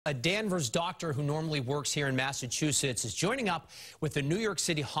A Danvers doctor who normally works here in Massachusetts is joining up with the New York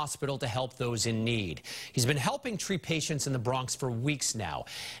City hospital to help those in need. He's been helping treat patients in the Bronx for weeks now,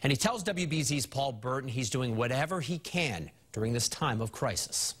 and he tells WBZ's Paul Burton he's doing whatever he can during this time of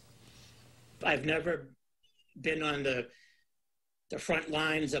crisis. I've never been on the front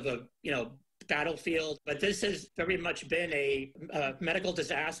lines of a, battlefield, but this has very much been a medical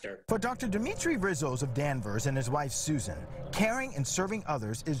disaster. For Dr. Demetri Rizos of Danvers and his wife Susan, caring and serving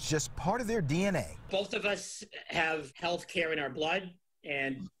others is just part of their DNA. Both of us have health care in our blood,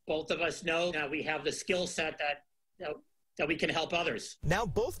 and both of us know that we have the skill set that we can help others. Now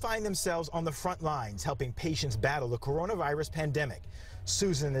both find themselves on the front lines helping patients battle the coronavirus pandemic.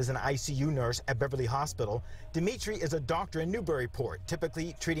 Susan is an ICU nurse at Beverly Hospital. Demetri is a doctor in Newburyport,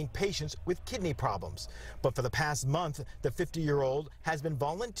 typically treating patients with kidney problems. But for the past month, the 50-year-old has been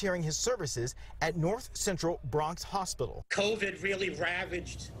volunteering his services at North Central Bronx Hospital. COVID really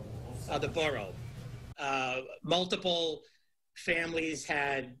ravaged the borough. Multiple families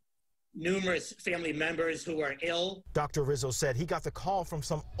had numerous family members who are ill. Dr. Rizzo said he got the call from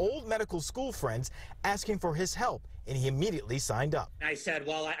some old medical school friends asking for his help, and he immediately signed up. I said,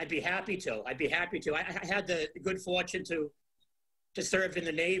 well, I'd be happy to. I had the good fortune to serve in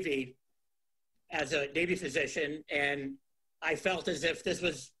the Navy as a Navy physician, and I felt as if this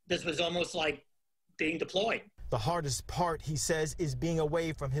was almost like being deployed. The hardest part, he says, is being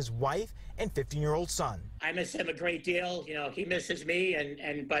away from his wife and 15-year-old son. I miss him a great deal. He misses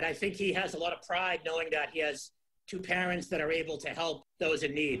me, but I think he has a lot of pride knowing that he has two parents that are able to help those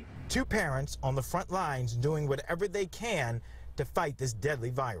in need. Two parents on the front lines doing whatever they can to fight this deadly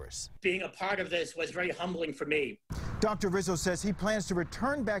virus. Being a part of this was very humbling for me. Dr. Rizzo says he plans to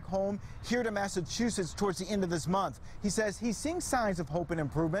return back home here to Massachusetts towards the end of this month. He says he's seeing signs of hope and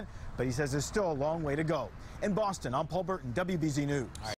improvement, but he says there's still a long way to go. In Boston, I'm Paul Burton, WBZ News.